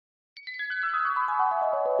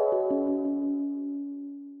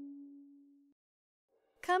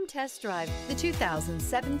Come test drive the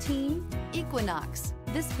 2017 Equinox.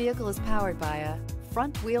 This vehicle is powered by a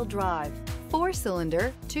front-wheel drive,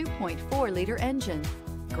 4-cylinder, 2.4-liter engine.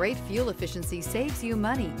 Great fuel efficiency saves you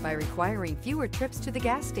money by requiring fewer trips to the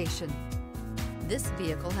gas station. This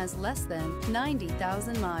vehicle has less than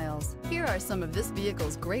 90,000 miles. Here are some of this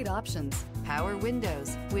vehicle's great options: power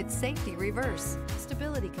windows with safety reverse,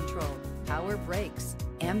 stability control, power brakes,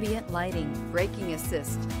 ambient lighting, braking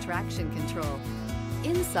assist, traction control.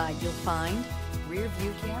 Inside you'll find rear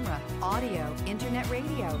view camera, audio, internet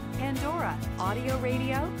radio, Pandora, audio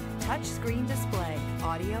radio, touchscreen display,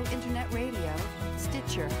 audio internet radio,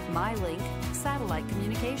 Stitcher, MyLink, satellite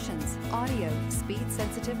communications, audio, speed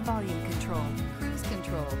sensitive volume control, cruise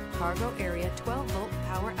control, cargo area 12-volt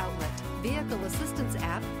power outlet, vehicle assistance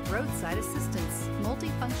app, roadside assistance,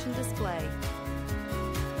 multifunction display.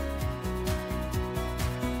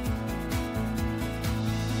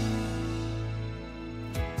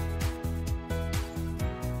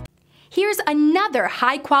 Here's another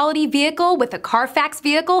high-quality vehicle with a Carfax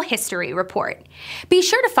Vehicle History Report. Be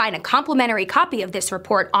sure to find a complimentary copy of this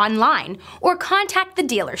report online or contact the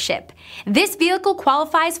dealership. This vehicle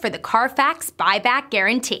qualifies for the Carfax Buyback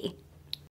Guarantee.